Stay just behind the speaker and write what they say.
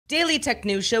Daily Tech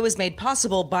News Show is made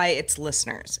possible by its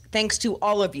listeners. Thanks to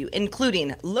all of you,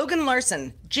 including Logan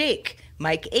Larson, Jake,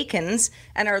 Mike Akins,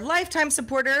 and our lifetime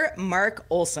supporter, Mark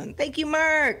Olson. Thank you,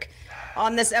 Mark.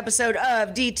 On this episode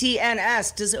of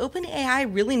DTNS, does OpenAI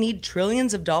really need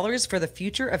trillions of dollars for the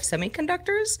future of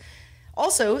semiconductors?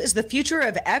 Also, is the future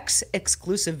of X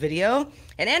exclusive video?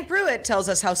 And Len Pruitt tells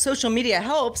us how social media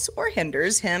helps or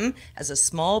hinders him as a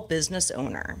small business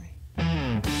owner.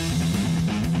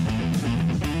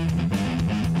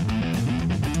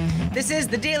 This is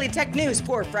the Daily Tech News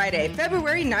for Friday,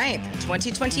 February 9th,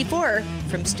 2024.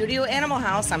 From Studio Animal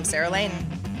House, I'm Sarah Lane.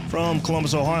 From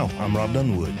Columbus, Ohio, I'm Robb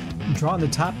Dunewood. Drawing the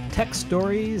top tech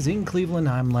stories in Cleveland,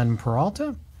 I'm Len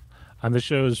Peralta. I'm the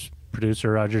show's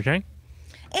producer, Roger Chang.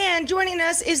 And joining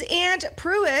us is Len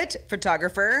Pruitt,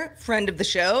 photographer, friend of the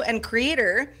show, and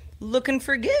creator, looking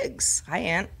for gigs. Hi,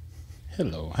 Len.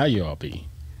 Hello. How you all be?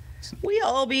 We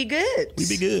all be good. We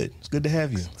be good. It's good to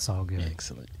have you. It's all good.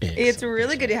 Excellent. It's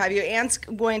really good to have you. Ant's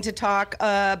going to talk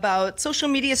about social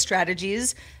media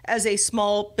strategies as a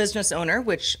small business owner,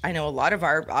 which I know a lot of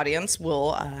our audience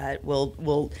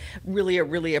will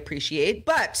really appreciate.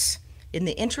 But in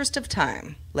the interest of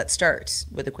time, let's start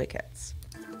with the quick hits.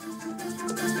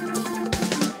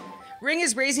 Ring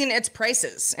is raising its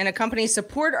prices. In a company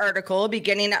support article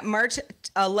beginning March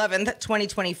 11th,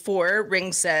 2024,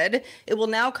 Ring said it will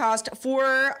now cost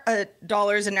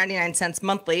 $4.99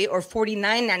 monthly or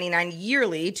 $49.99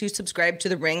 yearly to subscribe to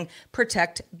the Ring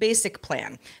Protect Basic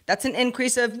plan. That's an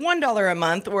increase of $1 a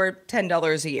month or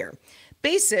 $10 a year.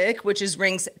 Basic, which is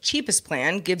Ring's cheapest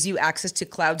plan, gives you access to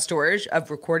cloud storage of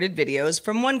recorded videos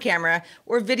from one camera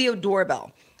or video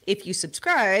doorbell. If you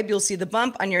subscribe, you'll see the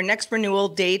bump on your next renewal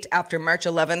date after March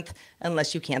 11th,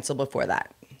 unless you cancel before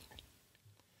that.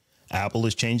 Apple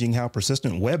is changing how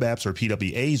persistent web apps, or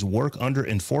PWAs, work under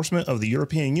enforcement of the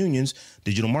European Union's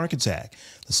Digital Markets Act.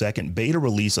 The second beta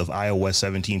release of iOS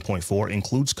 17.4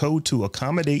 includes code to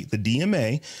accommodate the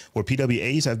DMA, where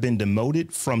PWAs have been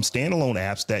demoted from standalone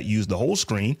apps that use the whole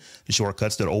screen to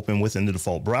shortcuts that open within the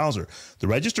default browser. The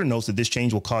Register notes that this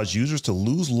change will cause users to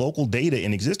lose local data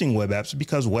in existing web apps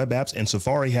because web apps and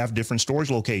Safari have different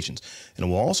storage locations. And it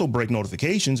will also break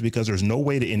notifications because there's no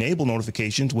way to enable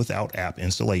notifications without app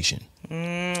installation.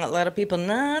 A lot of people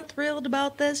not thrilled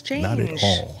about this change. Not at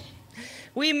all.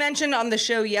 We mentioned on the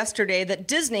show yesterday that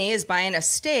Disney is buying a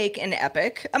stake in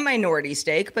Epic, a minority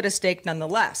stake, but a stake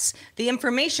nonetheless. The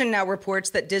information now reports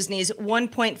that Disney's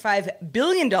 $1.5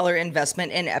 billion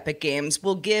investment in Epic Games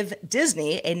will give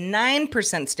Disney a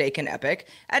 9% stake in Epic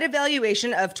at a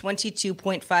valuation of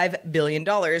 $22.5 billion.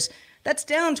 That's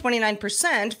down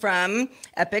 29% from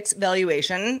Epic's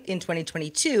valuation in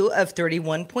 2022 of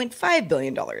 $31.5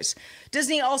 billion.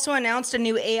 Disney also announced a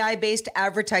new AI-based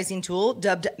advertising tool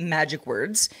dubbed Magic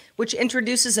Words, which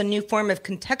introduces a new form of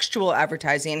contextual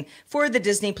advertising for the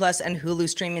Disney Plus and Hulu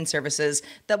streaming services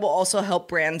that will also help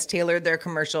brands tailor their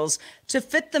commercials to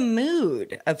fit the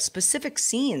mood of specific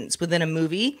scenes within a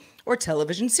movie or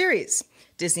television series.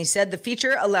 Disney said the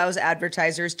feature allows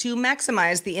advertisers to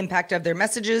maximize the impact of their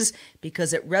messages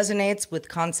because it resonates with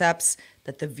concepts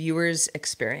that the viewers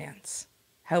experience.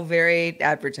 How very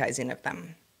advertising of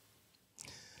them.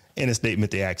 In a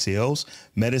statement to Axios,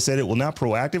 Meta said it will not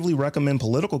proactively recommend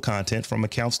political content from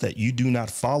accounts that you do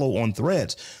not follow on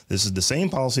Threads. This is the same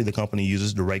policy the company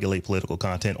uses to regulate political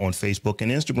content on Facebook and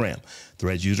Instagram.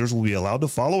 Threads users will be allowed to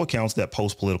follow accounts that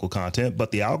post political content,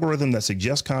 but the algorithm that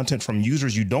suggests content from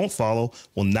users you don't follow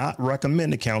will not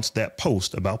recommend accounts that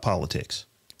post about politics.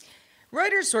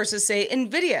 Reuters sources say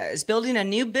NVIDIA is building a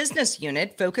new business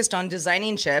unit focused on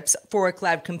designing chips for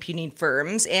cloud computing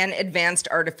firms and advanced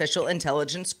artificial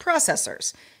intelligence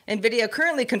processors. NVIDIA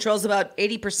currently controls about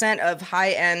 80% of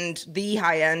the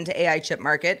high-end AI chip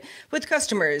market, with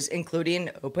customers including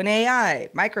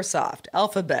OpenAI, Microsoft,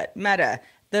 Alphabet, Meta,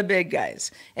 the big guys.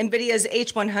 NVIDIA's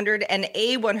H100 and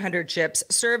A100 chips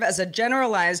serve as a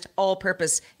generalized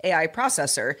all-purpose AI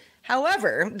processor.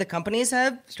 However, the companies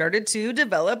have started to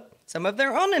develop some of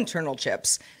their own internal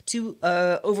chips to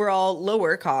overall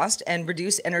lower cost and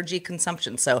reduce energy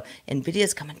consumption. So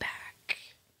NVIDIA's coming back.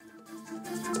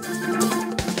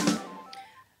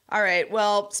 All right.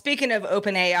 Well, speaking of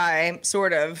OpenAI,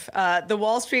 sort of, the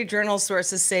Wall Street Journal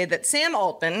sources say that Sam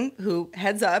Altman, who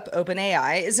heads up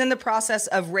OpenAI, is in the process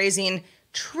of raising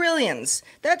trillions.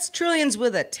 That's trillions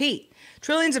with a T.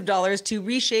 Trillions of dollars to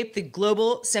reshape the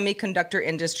global semiconductor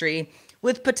industry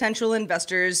with potential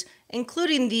investors,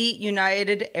 including the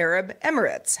United Arab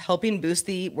Emirates, helping boost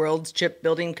the world's chip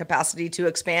building capacity to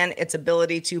expand its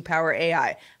ability to power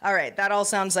AI. All right, that all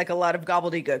sounds like a lot of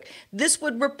gobbledygook. This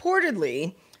would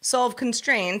reportedly solve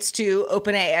constraints to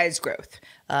OpenAI's growth.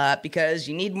 because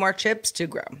you need more chips to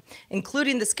grow,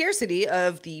 including the scarcity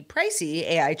of the pricey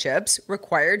AI chips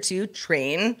required to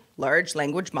train large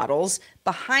language models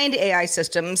behind AI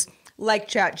systems like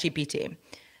ChatGPT.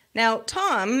 Now,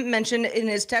 Tom mentioned in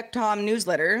his Tech Tom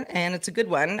newsletter, and it's a good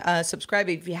one, subscribe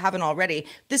if you haven't already,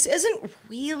 this isn't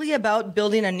really about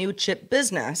building a new chip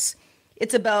business.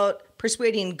 It's about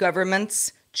persuading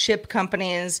governments, chip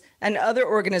companies, and other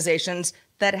organizations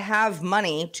that have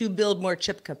money to build more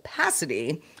chip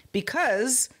capacity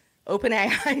because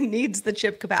OpenAI needs the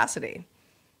chip capacity.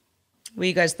 What do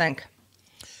you guys think?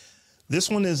 This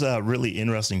one is really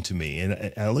interesting to me.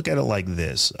 And I look at it like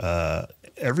this.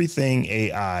 Everything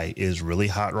AI is really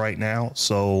hot right now.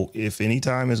 So if any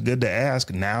time is good to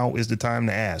ask, now is the time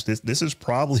to ask. This is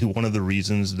probably one of the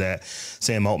reasons that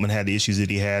Sam Altman had the issues that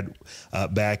he had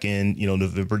back in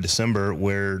November, December,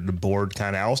 where the board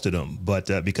kind of ousted him, but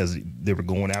because they were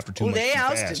going after too much. They too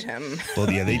ousted fast. him. Well,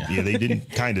 yeah, they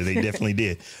didn't kind of. They definitely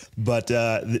did. But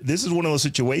this is one of those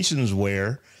situations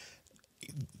where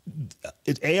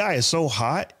AI is so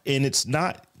hot, and it's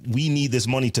not, we need this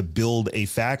money to build a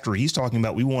factory. He's talking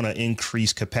about we want to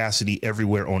increase capacity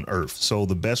everywhere on Earth. So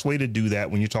the best way to do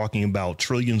that when you're talking about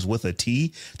trillions with a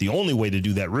T, the only way to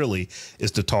do that really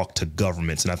is to talk to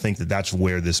governments. And I think that that's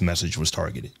where this message was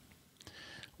targeted.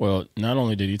 Well, not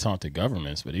only did he talk to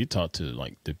governments, but he talked to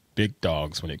like the big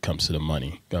dogs when it comes to the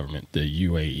money government, the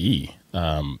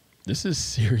UAE. This is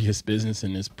serious business,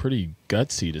 and it's pretty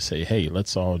gutsy to say, hey,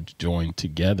 let's all join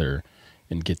together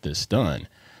and get this done.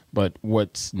 But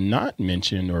what's not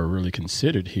mentioned or really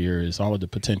considered here is all of the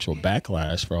potential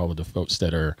backlash for all of the folks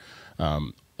that are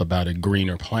about a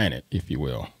greener planet, if you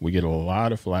will. We get a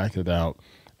lot of flack about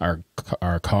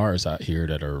our cars out here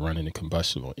that are running the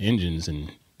combustible engines,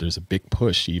 and there's a big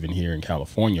push even here in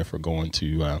California for going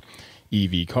to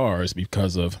EV cars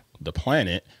because of the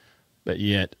planet. But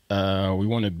yet we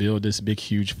want to build this big,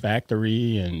 huge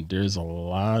factory, and there's a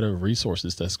lot of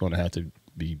resources that's going to have to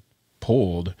be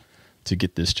pulled to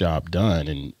get this job done.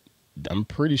 And I'm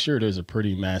pretty sure there's a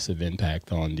pretty massive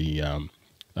impact on the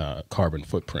carbon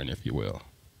footprint, if you will.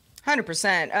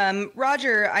 100%.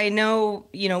 Roger, I know,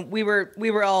 we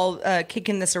were all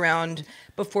kicking this around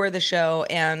before the show,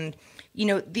 and,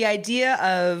 the idea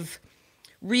of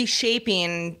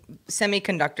reshaping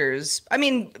semiconductors. I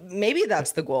mean, maybe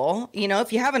that's the goal.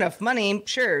 If you have enough money,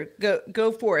 sure,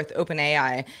 go forth,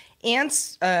 OpenAI.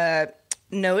 Ant's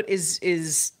note is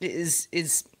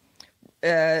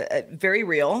very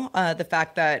real. The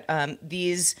fact that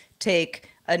these take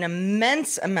an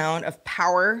immense amount of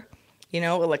power,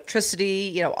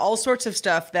 electricity, all sorts of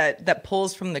stuff that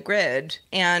pulls from the grid,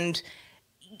 and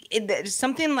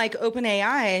something like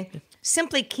OpenAI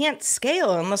simply can't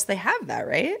scale unless they have that,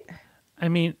 right? I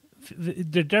mean,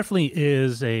 there definitely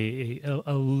is a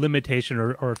limitation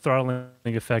or throttling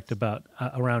effect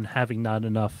around having not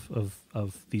enough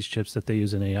of these chips that they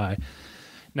use in AI.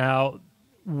 Now,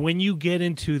 when you get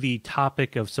into the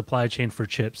topic of supply chain for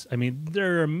chips, I mean,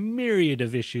 there are a myriad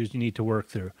of issues you need to work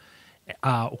through,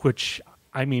 which,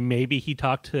 I mean, maybe he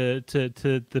talked to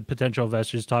the potential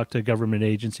investors, talked to government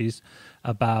agencies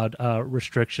about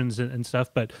restrictions and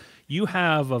stuff. But you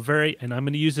have and I'm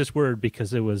going to use this word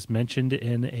because it was mentioned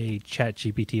in a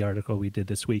ChatGPT article we did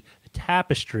this week, a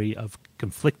tapestry of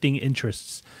conflicting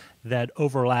interests that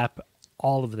overlap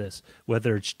all of this,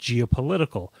 whether it's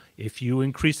geopolitical. If you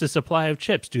increase the supply of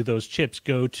chips, do those chips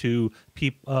go to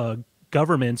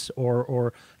governments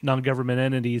or non-government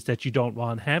entities that you don't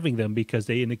want having them because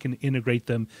they can integrate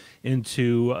them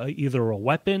into either a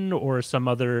weapon or some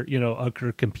other,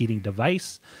 other competing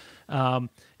device? And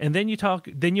then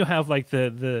you have like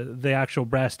the actual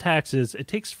brass taxes. It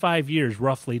takes 5 years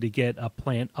roughly to get a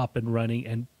plant up and running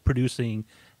and producing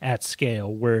at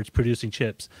scale where it's producing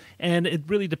chips. And it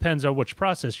really depends on which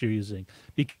process you're using,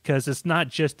 because it's not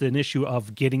just an issue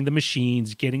of getting the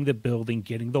machines, getting the building,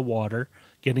 getting the water,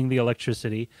 getting the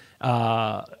electricity.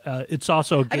 It's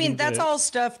also that's all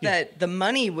stuff that the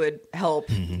money would help,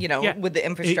 with the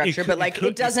infrastructure. But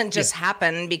it doesn't just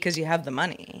happen because you have the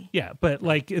money. Yeah, but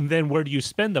and then where do you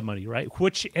spend the money, right?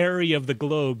 Which area of the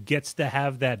globe gets to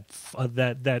have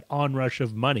that onrush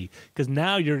of money? Because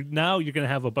now you're going to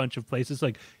have a bunch of places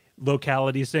like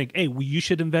localities saying, hey, you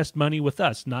should invest money with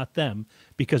us, not them,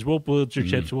 because we'll build your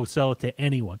chips, we'll sell it to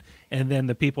anyone. And then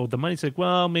the people with the money's like,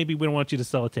 well, maybe we don't want you to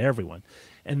sell it to everyone.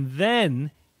 And then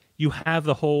you have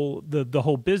the whole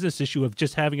business issue of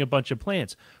just having a bunch of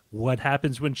plants. What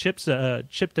happens when chip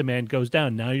demand goes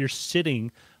down? Now you're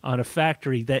sitting on a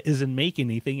factory that isn't making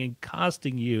anything and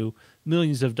costing you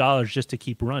millions of dollars just to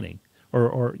keep running.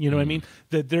 or you know what I mean?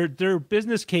 That there are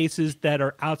business cases that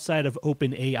are outside of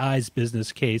OpenAI's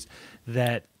business case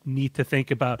that need to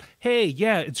think about, hey,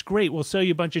 yeah, it's great, we'll sell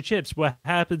you a bunch of chips. What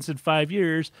happens in 5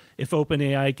 years if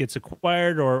OpenAI gets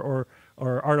acquired or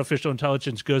artificial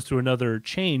intelligence goes through another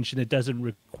change and it doesn't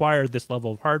require this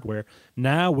level of hardware?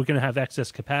 Now we're going to have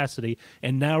excess capacity,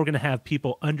 and now we're going to have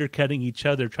people undercutting each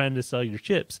other trying to sell your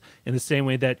chips in the same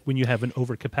way that when you have an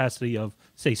overcapacity of,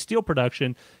 say, steel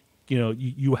production, you know,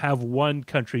 you have one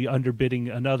country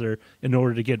underbidding another in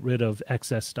order to get rid of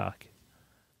excess stock.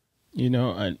 You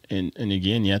know, and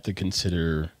again, you have to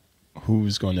consider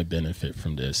who's going to benefit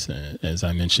from this. As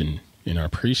I mentioned in our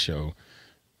pre-show,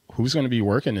 who's going to be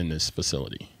working in this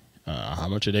facility? How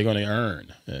much are they going to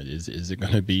earn? Is it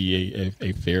going to be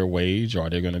a fair wage, or are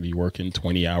they going to be working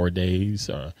 20-hour days?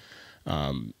 All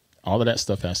of that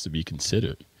stuff has to be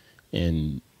considered.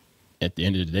 And at the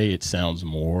end of the day, it sounds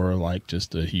more like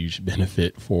just a huge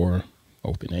benefit for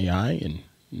OpenAI and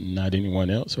not anyone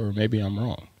else, or maybe I'm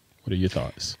wrong. What are your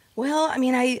thoughts? Well, I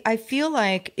mean, I feel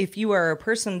like if you are a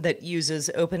person that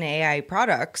uses OpenAI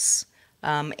products,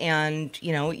 and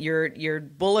you know you're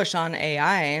bullish on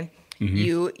AI,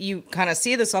 you kind of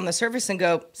see this on the surface and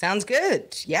go, sounds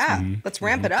good, yeah, let's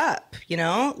ramp it up,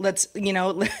 let's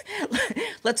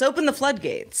open the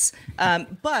floodgates.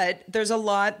 But there's a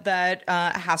lot that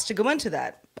has to go into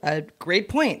that. A great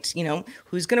point.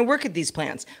 Who's going to work at these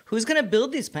plants? Who's going to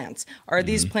build these plants? Are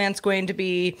these plants going to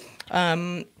be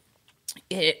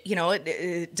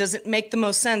it doesn't make the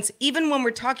most sense, even when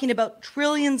we're talking about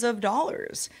trillions of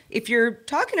dollars. If you're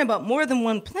talking about more than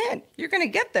one plant, you're going to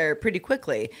get there pretty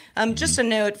quickly. Just a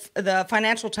note, the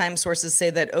Financial Times sources say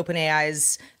that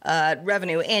OpenAI's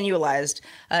revenue annualized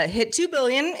hit $2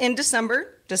 billion in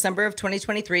December of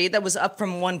 2023. That was up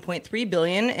from $1.3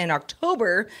 billion in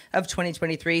October of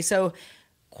 2023. So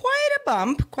quite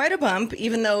a bump,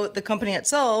 even though the company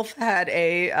itself had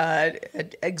a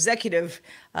executive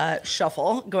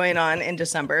shuffle going on in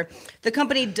December. The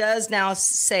company does now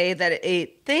say that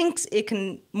it thinks it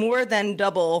can more than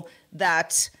double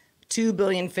that 2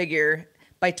 billion figure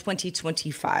by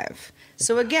 2025.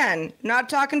 So again, not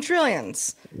talking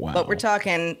trillions, but we're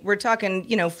talking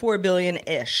 4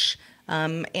 billion-ish.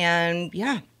 And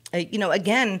yeah,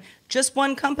 again, just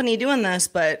one company doing this,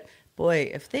 but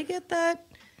boy, if they get that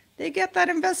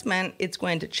investment, it's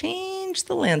going to change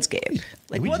the landscape.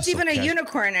 Like, what's even a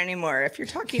unicorn anymore if you're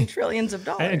talking trillions of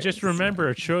dollars? And just remember,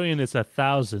 a trillion is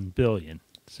 1,000 billion.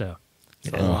 So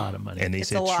it's a lot of money. And they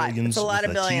said trillions with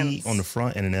a T on the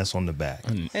front and an S on the back.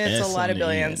 It's a lot of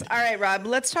billions. All right, Rob,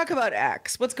 let's talk about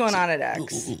X. What's going on at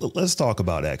X? Let's talk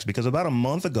about X, because about a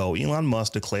month ago, Elon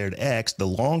Musk declared X, the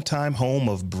longtime home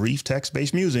of brief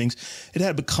text-based musings, it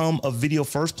had become a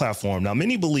video-first platform. Now,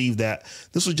 many believe that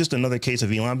this was just another case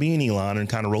of Elon being Elon and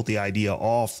kind of wrote the idea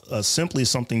off simply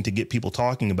something to get people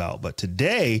talking about. But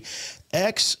today,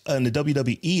 X and the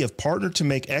WWE have partnered to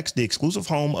make X the exclusive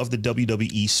home of the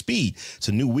WWE Speed. It's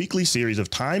a new weekly series of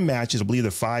time matches. I believe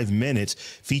they're 5 minutes,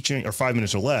 featuring, or 5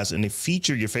 minutes or less, and they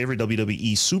feature your favorite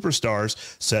WWE superstars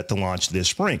set to launch this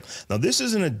spring. Now, this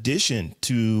is in addition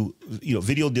to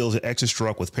video deals that X has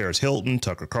struck with Paris Hilton,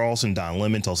 Tucker Carlson, Don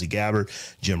Lemon, Tulsi Gabbard,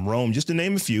 Jim Rome, just to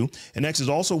name a few. And X is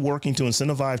also working to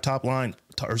incentivize top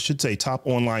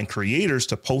online creators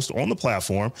to post on the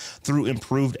platform through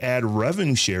improved ad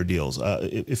revenue share deals.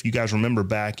 If you guys remember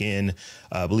back in,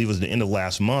 I believe it was the end of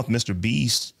last month, Mr.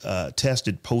 Beast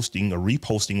tested posting or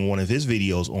reposting one of his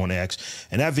videos on X,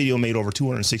 and that video made over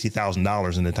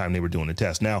 $260,000 in the time they were doing the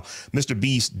test. Now, Mr.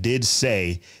 Beast did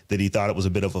say that he thought it was a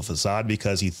bit of a facade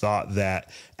because he thought that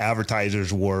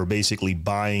advertisers were basically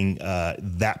buying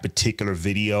that particular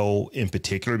video in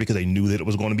particular because they knew that it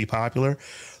was going to be popular.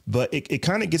 But it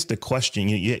kind of gets the question,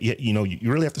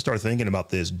 you really have to start thinking about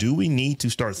this. Do we need to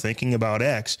start thinking about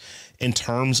X in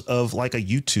terms of like a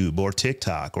YouTube or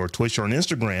TikTok or Twitch or an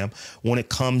Instagram when it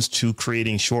comes to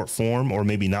creating short form or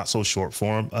maybe not so short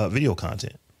form video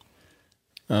content?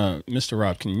 Mr.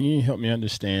 Robb, can you help me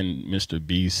understand Mr.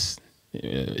 Beast,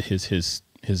 his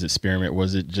experiment?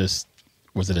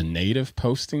 Was it a native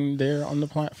posting there on the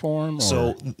platform? Or?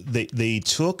 So they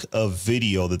took a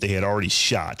video that they had already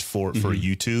shot for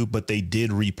YouTube, but they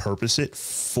did repurpose it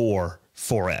for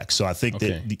X. So I think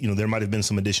that, there might have been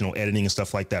some additional editing and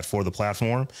stuff like that for the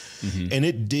platform. And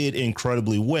it did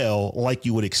incredibly well, like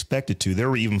you would expect it to. There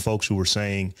were even folks who were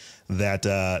saying that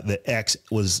the X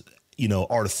was,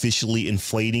 artificially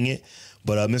inflating it.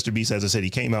 But Mr. Beast, as I said,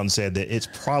 he came out and said that it's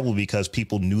probably because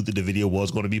people knew that the video was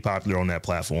going to be popular on that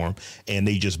platform, and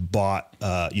they just bought,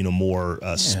 more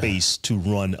space to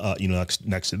run,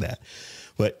 next to that.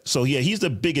 But so, yeah, he's the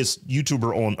biggest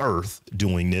YouTuber on earth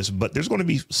doing this, but there's going to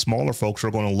be smaller folks who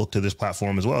are going to look to this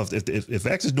platform as well. If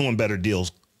X is doing better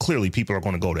deals, clearly people are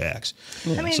going to go to X.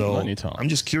 Yeah. I mean, so I'm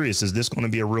just curious, is this going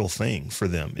to be a real thing for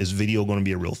them? Is video going to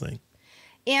be a real thing?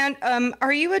 And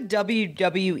are you a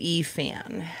WWE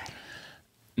fan?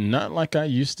 Not like I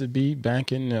used to be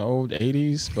back in the old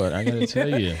 80s, but I got to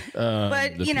tell you.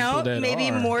 But, you know, maybe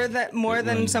more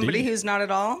than somebody deep. who's not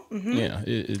at all. Mm-hmm. Yeah,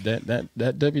 that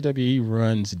WWE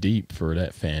runs deep for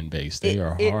that fan base. They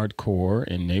are hardcore,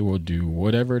 and they will do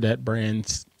whatever that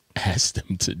brand asks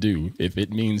them to do. If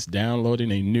it means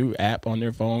downloading a new app on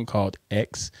their phone called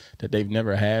X that they've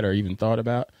never had or even thought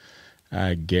about,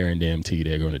 I guarantee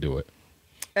they're going to do it.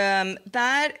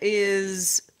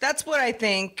 That's what I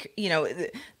think, you know,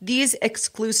 these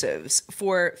exclusives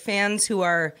for fans who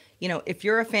are, you know, if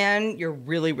you're a fan, you're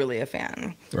really, really a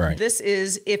fan. Right. This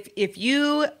is, if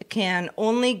you can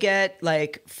only get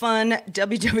like fun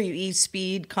WWE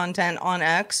speed content on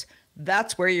X,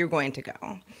 that's where you're going to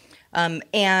go.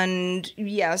 And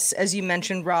yes, as you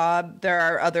mentioned, Rob, there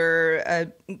are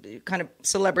other kind of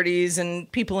celebrities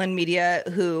and people in media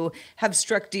who have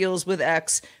struck deals with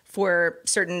X for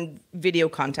certain video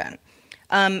content.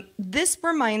 This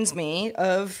reminds me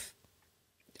of,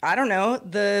 I don't know,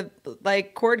 the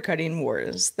like cord cutting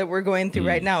wars that we're going through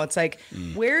right now. It's like,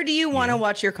 where do you want to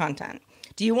watch your content?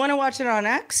 Do you want to watch it on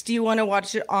X? Do you want to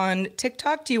watch it on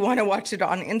TikTok? Do you want to watch it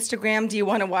on Instagram? Do you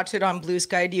want to watch it on Blue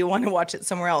Sky? Do you want to watch it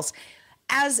somewhere else?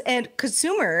 As a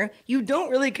consumer, you don't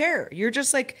really care. You're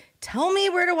just like, tell me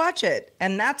where to watch it,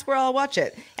 and that's where I'll watch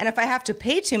it. And if I have to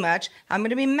pay too much, I'm going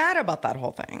to be mad about that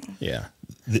whole thing. Yeah.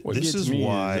 This is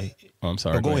why. I'm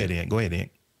sorry. Go ahead, Ian. Go ahead, Ian.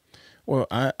 Well,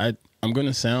 I'm going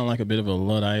to sound like a bit of a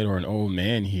Luddite or an old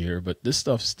man here, but this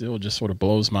stuff still just sort of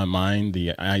blows my mind.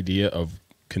 The idea of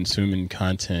consuming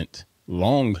content,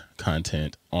 long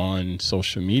content on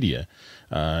social media,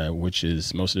 which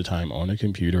is most of the time on a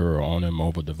computer or on a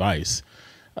mobile device.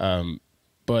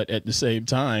 But at the same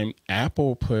time,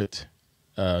 Apple put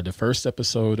the first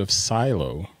episode of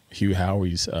Silo, Hugh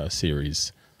Howey's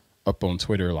series, up on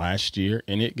Twitter last year,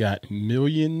 and it got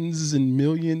millions and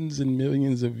millions and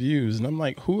millions of views. And I'm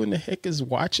like, who in the heck is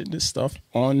watching this stuff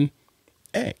on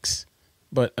X?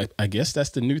 But I guess that's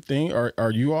the new thing.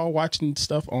 Are you all watching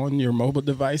stuff on your mobile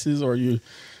devices, or are you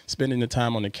spending the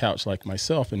time on the couch like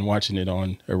myself and watching it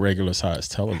on a regular size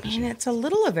television? I mean, it's a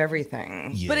little of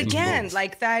everything. Yeah, but again,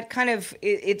 like that kind of,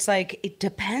 it's like, it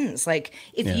depends. Like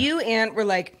if you, Ant, were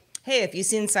like, hey, if you've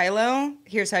seen Silo,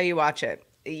 here's how you watch it.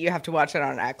 You have to watch it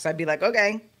on X. I'd be like,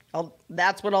 okay,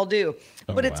 that's what I'll do.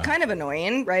 But it's kind of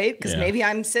annoying, right? Because maybe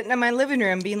I'm sitting in my living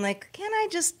room being like, can I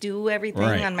just do everything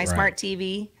on my smart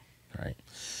TV? Right.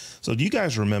 So do you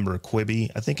guys remember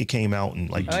Quibi? I think it came out in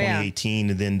like 2018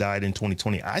 and then died in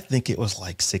 2020. I think it was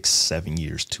like 6-7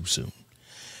 years too soon.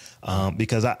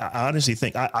 Because I honestly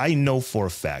think, I know for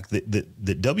a fact that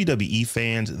WWE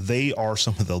fans, they are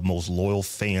some of the most loyal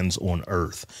fans on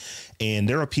earth. And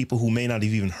there are people who may not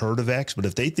have even heard of X, but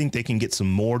if they think they can get some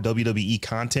more WWE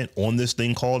content on this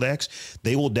thing called X,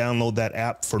 they will download that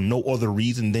app for no other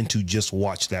reason than to just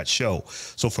watch that show.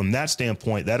 So from that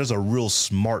standpoint, that is a real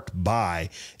smart buy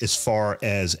as far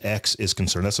as X is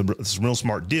concerned. That's a real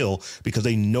smart deal because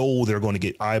they know they're going to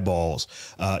get eyeballs,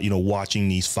 watching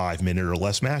these 5-minute or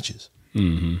less matches.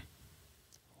 Mm-hmm.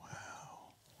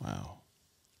 Wow.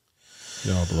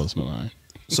 It all blows my mind.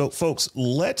 So, folks,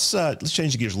 let's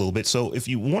change the gears a little bit. So if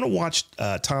you want to watch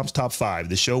Tom's Top 5,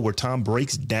 the show where Tom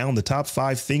breaks down the top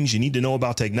 5 things you need to know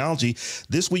about technology,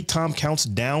 this week Tom counts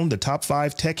down the top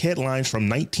 5 tech headlines from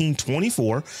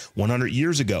 1924, 100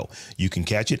 years ago. You can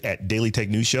catch it at Daily Tech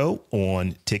News Show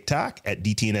on TikTok, at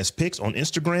DTNS Picks on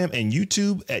Instagram, and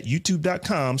YouTube at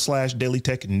youtube.com/Daily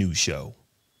Tech News Show.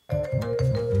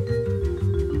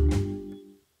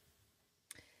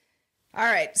 All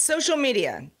right, social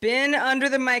media been under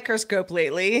the microscope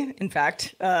lately. In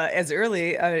fact, as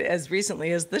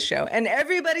recently as this show, and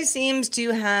everybody seems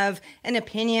to have an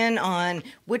opinion on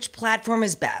which platform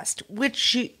is best, which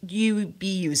should you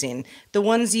be using, the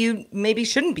ones you maybe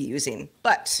shouldn't be using.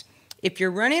 But if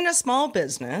you're running a small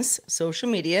business, social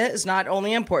media is not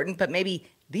only important, but maybe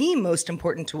the most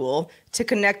important tool to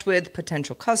connect with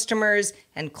potential customers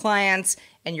and clients,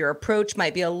 and your approach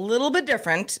might be a little bit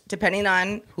different depending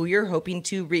on who you're hoping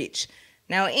to reach.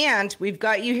 Now, Ant, we've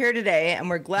got you here today, and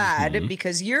we're glad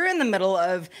because you're in the middle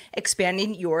of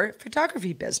expanding your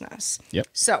photography business. Yep.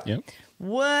 So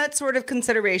what sort of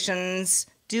considerations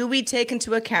do we take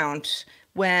into account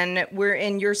when we're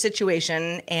in your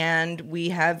situation and we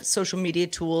have social media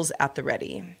tools at the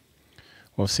ready?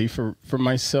 Well, see, for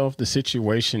myself, the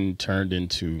situation turned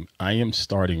into I am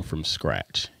starting from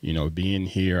scratch. You know, being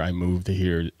here, I moved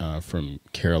here from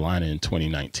Carolina in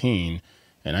 2019,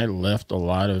 and I left a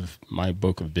lot of my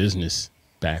book of business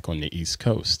back on the East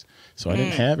Coast. So I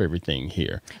didn't have everything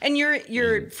here. And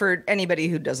you're for anybody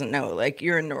who doesn't know, like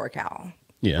you're in NorCal.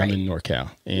 Yeah, right? I'm in NorCal.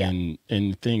 And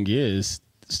the thing is,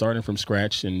 starting from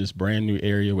scratch in this brand new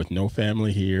area with no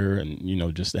family here and, you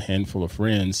know, just a handful of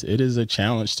friends, it is a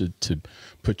challenge to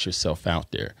put yourself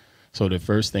out there. So the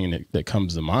first thing that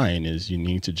comes to mind is you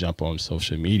need to jump on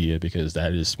social media, because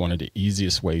that is one of the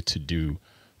easiest way to do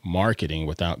marketing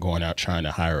without going out trying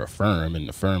to hire a firm and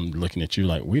the firm looking at you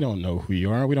like, we don't know who you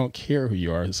are. We don't care who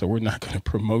you are. So we're not going to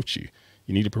promote you.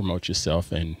 You need to promote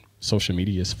yourself, and social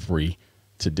media is free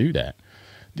to do that.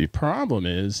 The problem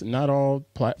is not all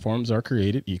platforms are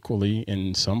created equally,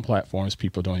 and some platforms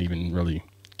people don't even really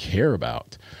care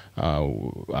about.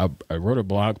 I wrote a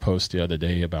blog post the other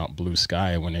day about Blue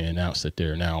Sky when they announced that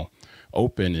they're now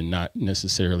open and not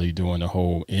necessarily doing the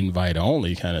whole invite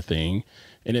only kind of thing.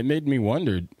 And it made me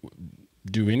wonder,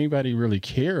 do anybody really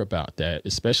care about that,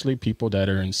 especially people that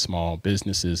are in small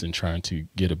businesses and trying to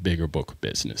get a bigger book of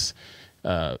business?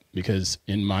 Because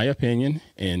in my opinion,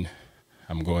 and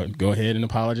I'm going to go ahead and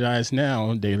apologize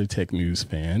now, Daily Tech News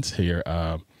fans here.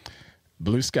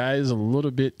 Blue Sky is a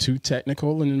little bit too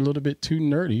technical and a little bit too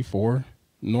nerdy for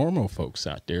normal folks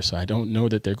out there. So I don't know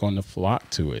that they're going to flock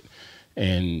to it.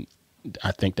 And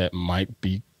I think that might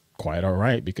be quite all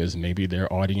right, because maybe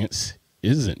their audience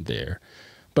isn't there.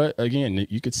 But again,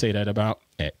 you could say that about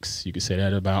X. You could say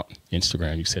that about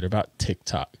Instagram. You could say that about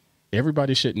TikTok.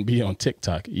 Everybody shouldn't be on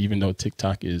TikTok, even though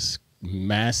TikTok is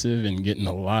massive and getting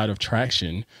a lot of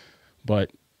traction, but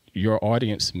your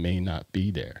audience may not be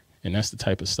there. And that's the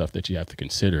type of stuff that you have to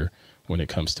consider when it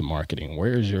comes to marketing.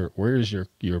 Where is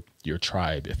your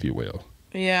tribe, if you will?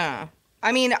 Yeah.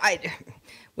 I mean,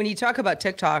 when you talk about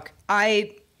TikTok,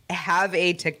 I have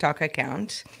a TikTok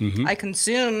account. Mm-hmm. I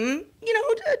consume,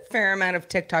 a fair amount of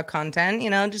TikTok content,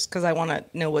 just because I want to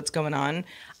know what's going on.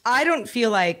 I don't feel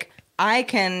like I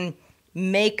can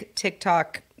make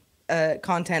TikTok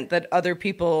content that other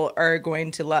people are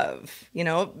going to love.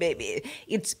 Maybe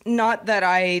it's not that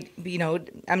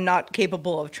I'm not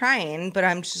capable of trying, but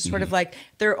I'm just sort of like,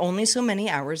 there are only so many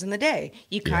hours in the day.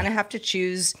 You kind of have to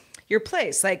choose your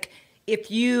place. Like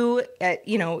if you,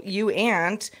 you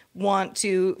Ant want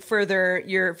to further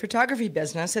your photography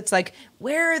business, it's like,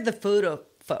 where are the photo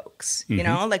folks?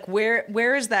 Mm-hmm. Like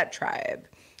where is that tribe?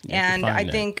 And I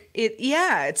think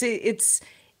it's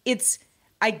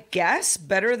I guess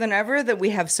better than ever that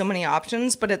we have so many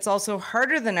options, but it's also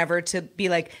harder than ever to be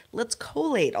like, let's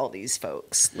collate all these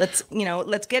folks. Let's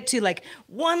get to like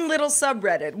one little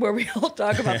subreddit where we all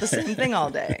talk about the same thing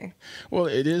all day. Well,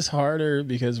 it is harder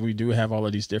because we do have all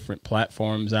of these different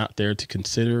platforms out there to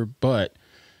consider, but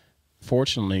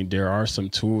fortunately there are some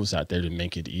tools out there to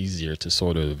make it easier to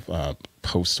sort of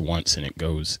post once and it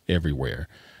goes everywhere.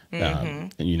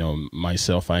 Mm-hmm. And,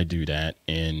 myself, I do that.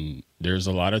 And there's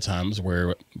a lot of times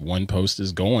where one post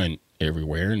is going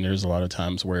everywhere. And there's a lot of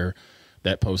times where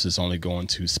that post is only going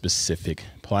to specific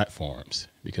platforms,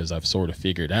 because I've sort of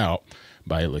figured out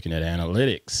by looking at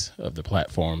analytics of the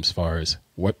platforms as far as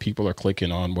what people are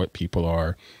clicking on, what people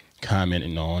are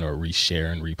commenting on or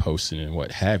resharing, reposting and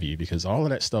what have you, because all of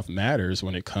that stuff matters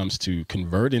when it comes to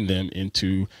converting them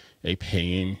into a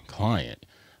paying client.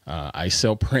 I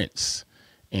sell prints.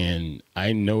 And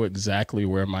I know exactly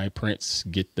where my prints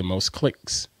get the most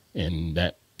clicks. And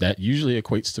that usually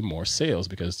equates to more sales,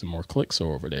 because the more clicks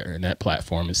are over there. And that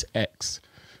platform is X.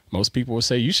 Most people will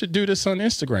say, you should do this on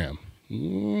Instagram.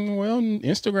 Well,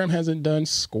 Instagram hasn't done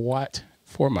squat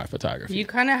for my photography. You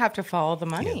kind of have to follow the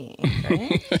money,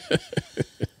 right?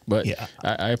 But yeah.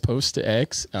 I post to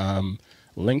X.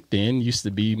 LinkedIn used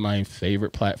to be my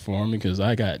favorite platform because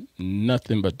I got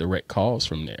nothing but direct calls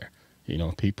from there.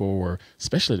 People were,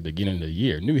 especially at the beginning of the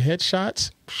year, new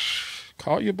headshots,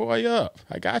 call your boy up.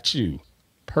 I got you.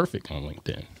 Perfect on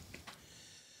LinkedIn.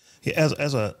 Yeah,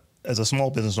 as a small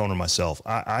business owner myself,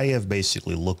 I have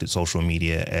basically looked at social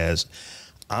media as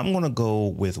I'm going to go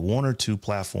with one or two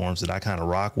platforms that I kind of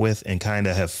rock with and kind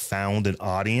of have found an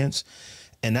audience.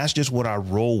 And that's just what I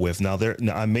roll with. Now,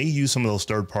 I may use some of those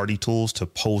third-party tools to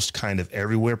post kind of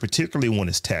everywhere, particularly when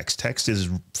it's text. Text is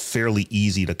fairly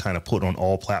easy to kind of put on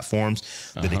all platforms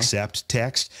that accept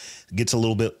text. It gets a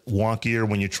little bit wonkier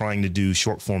when you're trying to do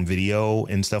short-form video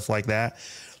and stuff like that.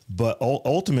 But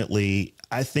ultimately,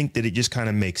 I think that it just kind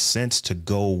of makes sense to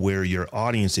go where your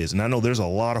audience is. And I know there's a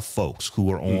lot of folks who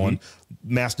are on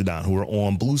Mastodon, who are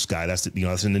on Blue Sky. That's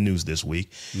that's in the news this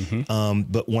week.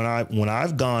 But when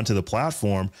I've gone to the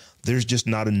platform, there's just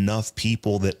not enough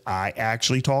people that I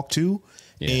actually talk to.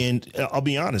 Yeah. And I'll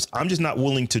be honest, I'm just not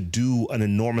willing to do an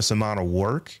enormous amount of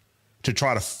work to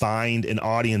try to find an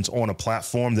audience on a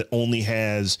platform that only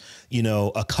has,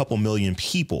 a couple million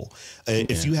people.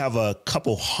 If you have a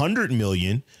couple 100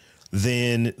 million,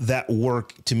 then that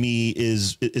work to me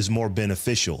is more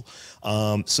beneficial.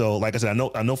 So like I said,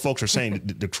 I know folks are saying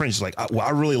the cringe is like, well,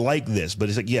 I really like this, but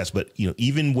it's like, yes, but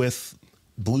even with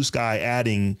Blue Sky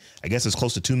adding, I guess it's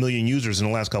close to 2 million users in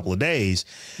the last couple of days,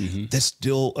 that's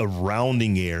still a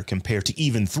rounding error compared to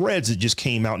even Threads that just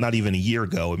came out not even a year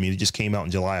ago. I mean, it just came out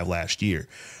in July of last year.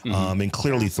 And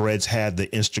clearly Threads had the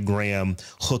Instagram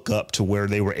hookup to where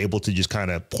they were able to just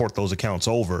kind of port those accounts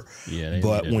over. Yeah,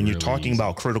 but when you're talking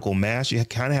about critical mass, you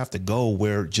kind of have to go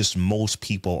where just most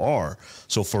people are.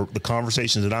 So for the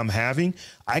conversations that I'm having,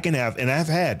 I can have, and I've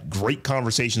had great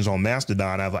conversations on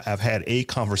Mastodon. I've had a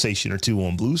conversation or two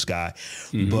on Blue Sky,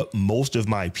 but most of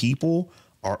my people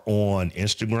are on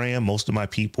Instagram. Most of my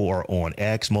people are on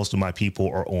X. Most of my people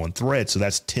are on Threads. So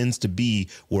that tends to be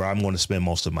where I'm going to spend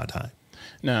most of my time.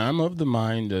 Now, I'm of the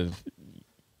mind of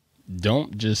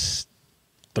don't just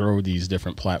throw these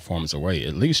different platforms away.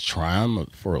 At least try them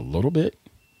for a little bit,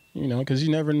 because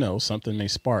you never know, something may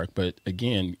spark. But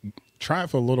again, try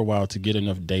it for a little while to get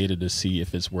enough data to see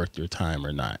if it's worth your time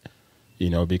or not.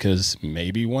 Because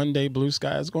maybe one day Blue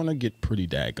Sky is going to get pretty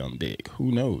daggum big.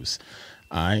 Who knows?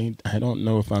 I don't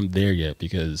know if I'm there yet,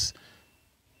 because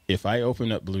if I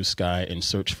open up Blue Sky and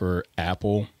search for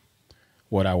Apple,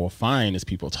 what I will find is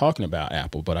people talking about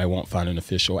Apple, but I won't find an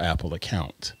official Apple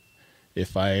account.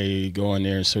 If I go in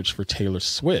there and search for Taylor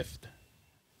Swift,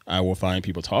 I will find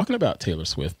people talking about Taylor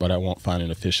Swift, but I won't find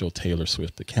an official Taylor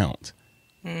Swift account.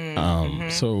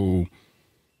 So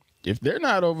if they're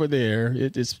not over there,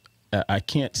 I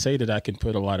can't say that I can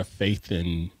put a lot of faith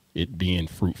in it being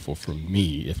fruitful for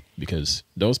me, because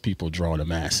those people draw the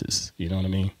masses. You know what I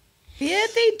mean? Yeah,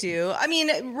 they do. I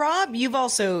mean, Rob, you've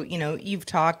also, you've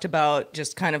talked about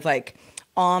just kind of like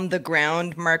on the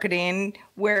ground marketing,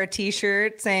 wear a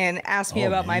t-shirt saying, ask me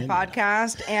about my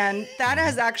podcast. And that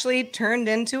has actually turned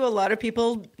into a lot of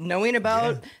people knowing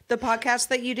about the podcast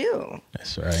that you do.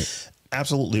 That's right.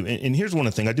 Absolutely. And here's one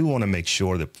of the things I do want to make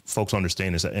sure that folks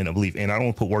understand this, and I believe, and I don't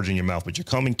want to put words in your mouth, but you're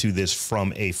coming to this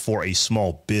for a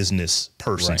small business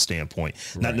person standpoint,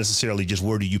 not necessarily just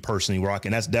where do you personally rock.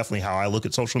 And that's definitely how I look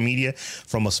at social media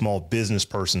from a small business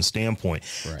person standpoint.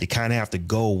 You kind of have to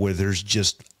go where there's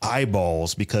just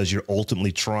eyeballs, because you're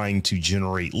ultimately trying to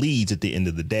generate leads at the end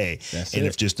of the day. And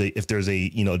if there's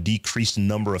a decreased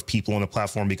number of people on a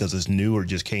platform because it's new or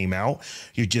just came out,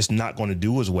 you're just not going to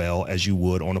do as well as you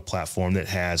would on a platform that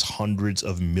has hundreds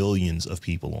of millions of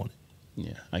people on it.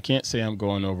 Yeah, I can't say I'm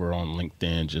going over on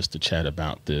LinkedIn just to chat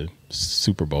about the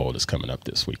Super Bowl that's coming up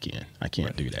this weekend. I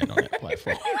can't do that on that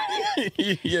platform. I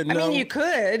mean, you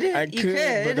could. I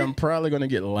could, but I'm probably going to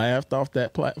get laughed off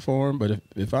that platform. But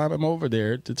if I'm over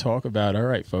there to talk about, all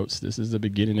right, folks, this is the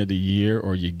beginning of the year,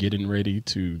 or you're getting ready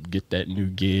to get that new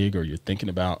gig, or you're thinking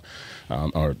about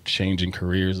or changing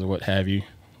careers or what have you,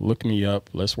 look me up.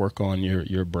 Let's work on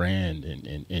your brand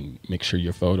and make sure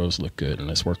your photos look good. And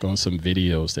let's work on some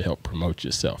videos to help promote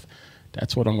yourself.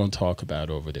 That's what I'm going to talk about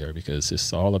over there, because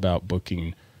it's all about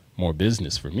booking more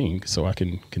business for me so I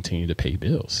can continue to pay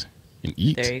bills and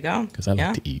eat. There you go. Because I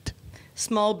like to eat.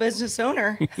 Small business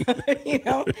owner.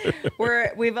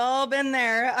 We've all been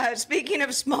there. Speaking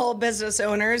of small business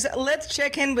owners, let's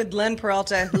check in with Len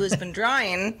Peralta, who has been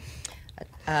drawing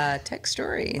tech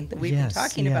story that we've been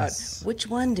talking about. Which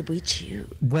one did we choose?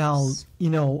 Well,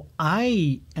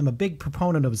 I am a big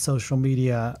proponent of social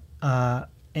media,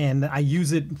 and I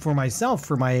use it for myself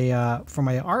for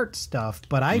my art stuff.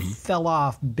 But I fell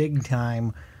off big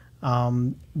time.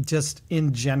 Just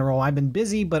in general, I've been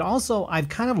busy, but also I've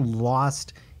kind of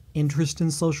lost interest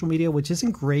in social media, which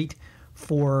isn't great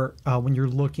for when you're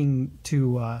looking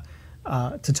to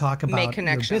talk about make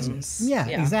connections. Your business. Yeah,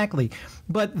 exactly.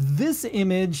 But this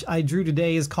image I drew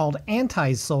today is called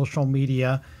anti-social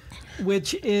media,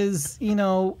 which is,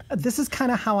 this is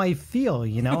kind of how I feel.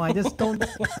 I just don't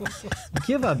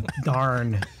give a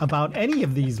darn about any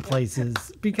of these places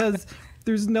because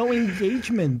there's no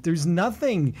engagement. There's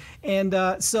nothing. And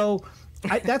so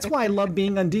That's why I love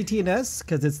being on DTNS,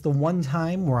 because it's the one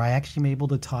time where I actually am able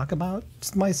to talk about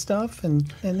my stuff,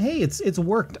 and hey, it's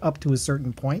worked up to a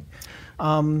certain point.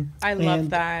 I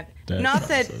love that. Not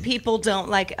that people don't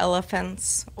like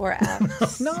elephants or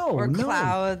apps or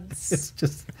clouds. It's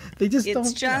just they just don't.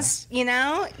 It's just you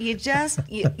know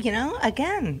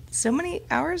again, so many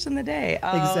hours in the day.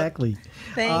 Exactly.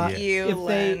 Thank you,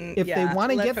 Len. If they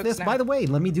want to get this, by the way,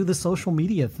 let me do the social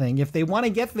media thing. If they want to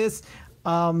get this,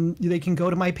 they can go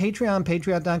to my Patreon,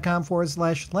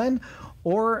 patreon.com/Len.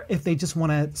 Or if they just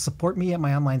want to support me at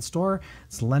my online store,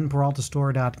 it's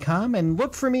lenperaltastore.com. And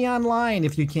look for me online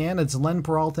if you can. It's Len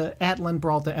Peralta, at Len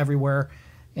Peralta everywhere.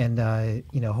 And,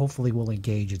 hopefully we'll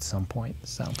engage at some point.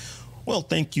 So, well,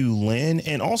 thank you, Len.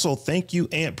 And also thank you,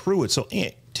 Aunt Pruitt. So,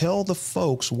 Aunt, tell the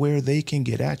folks where they can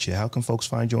get at you. How can folks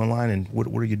find you online, and what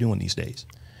are you doing these days?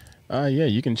 Yeah,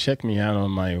 you can check me out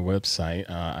on my website.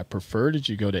 I prefer that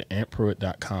you go to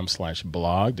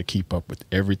antpruitt.com/blog to keep up with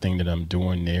everything that I'm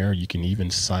doing there. You can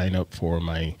even sign up for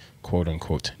my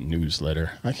quote-unquote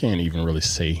newsletter. I can't even really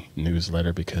say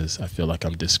newsletter because I feel like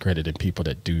I'm discrediting people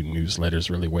that do newsletters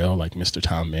really well, like Mr.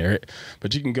 Tom Merritt.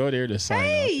 But you can go there to sign up.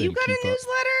 Hey, you got a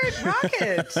newsletter? Rock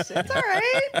it. It's all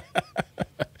right.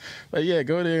 But yeah,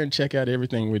 go there and check out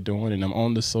everything we're doing. And I'm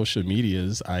on the social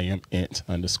medias. I am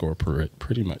ant_Pruitt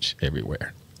pretty much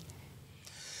everywhere.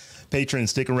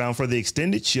 Patrons, stick around for the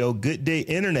extended show. Good day,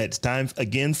 Internet. It's time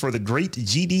again for the great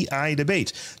GDI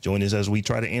debate. Join us as we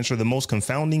try to answer the most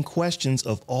confounding questions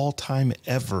of all time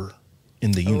ever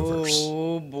in the universe.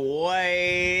 Oh boy,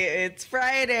 it's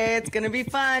Friday. It's going to be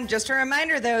fun. Just a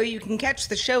reminder, though, you can catch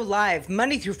the show live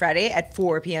Monday through Friday at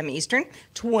 4 p.m. Eastern,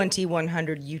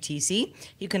 2100 UTC.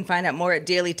 You can find out more at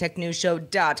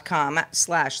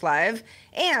dailytechnewsshow.com/live.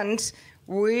 And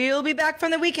we'll be back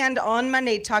from the weekend on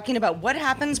Monday talking about what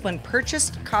happens when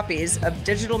purchased copies of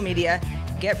digital media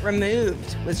get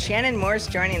removed, with Shannon Morse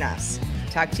joining us.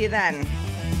 Talk to you then.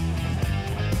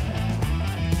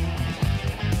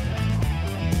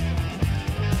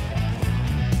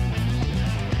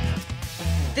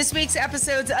 This week's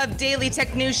episodes of Daily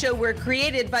Tech News Show were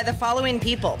created by the following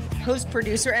people: host,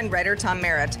 producer, and writer Tom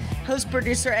Merritt, host,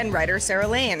 producer, and writer Sarah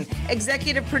Lane,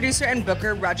 executive producer and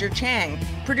booker Roger Chang,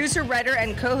 producer, writer,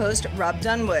 and co-host Robb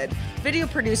Dunewood, video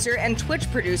producer and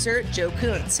Twitch producer Joe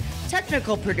Kuntz,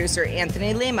 technical producer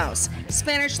Anthony Lemos,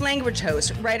 Spanish language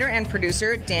host, writer, and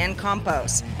producer Dan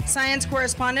Campos, science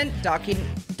correspondent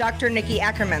Dr. Nikki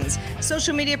Ackermans,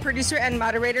 social media producer and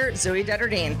moderator Zoe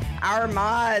Detterdine, our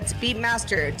mods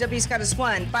Beatmaster, W. Scottus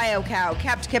One, BioCow,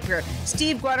 Capt Kipper,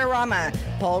 Steve Guadarrama,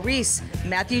 Paul Reese,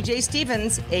 Matthew J.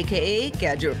 Stevens, aka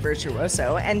Gadget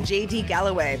Virtuoso, and JD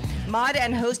Galloway. Mod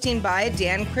and hosting by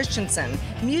Dan Christensen.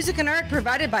 Music and art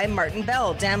provided by Martin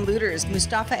Bell, Dan Looters,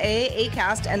 Mustafa A.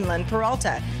 Acast, and Len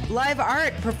Peralta. Live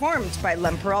art performed by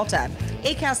Len Peralta.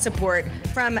 Acast support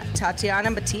from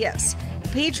Tatiana Matias.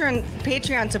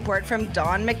 Patreon support from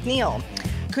Don McNeil.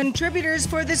 Contributors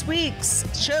for this week's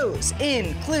shows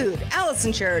include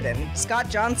Allison Sheridan, Scott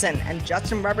Johnson, and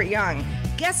Justin Robert Young.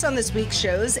 Guests on this week's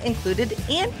shows included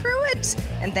Aunt Pruitt.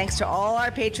 And thanks to all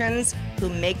our patrons who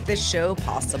make this show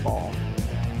possible.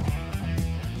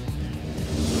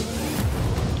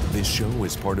 This show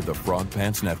is part of the Frog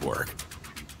Pants Network.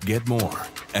 Get more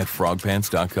at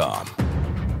frogpants.com.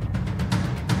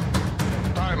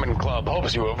 Diamond Club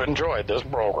hopes you have enjoyed this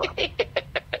program.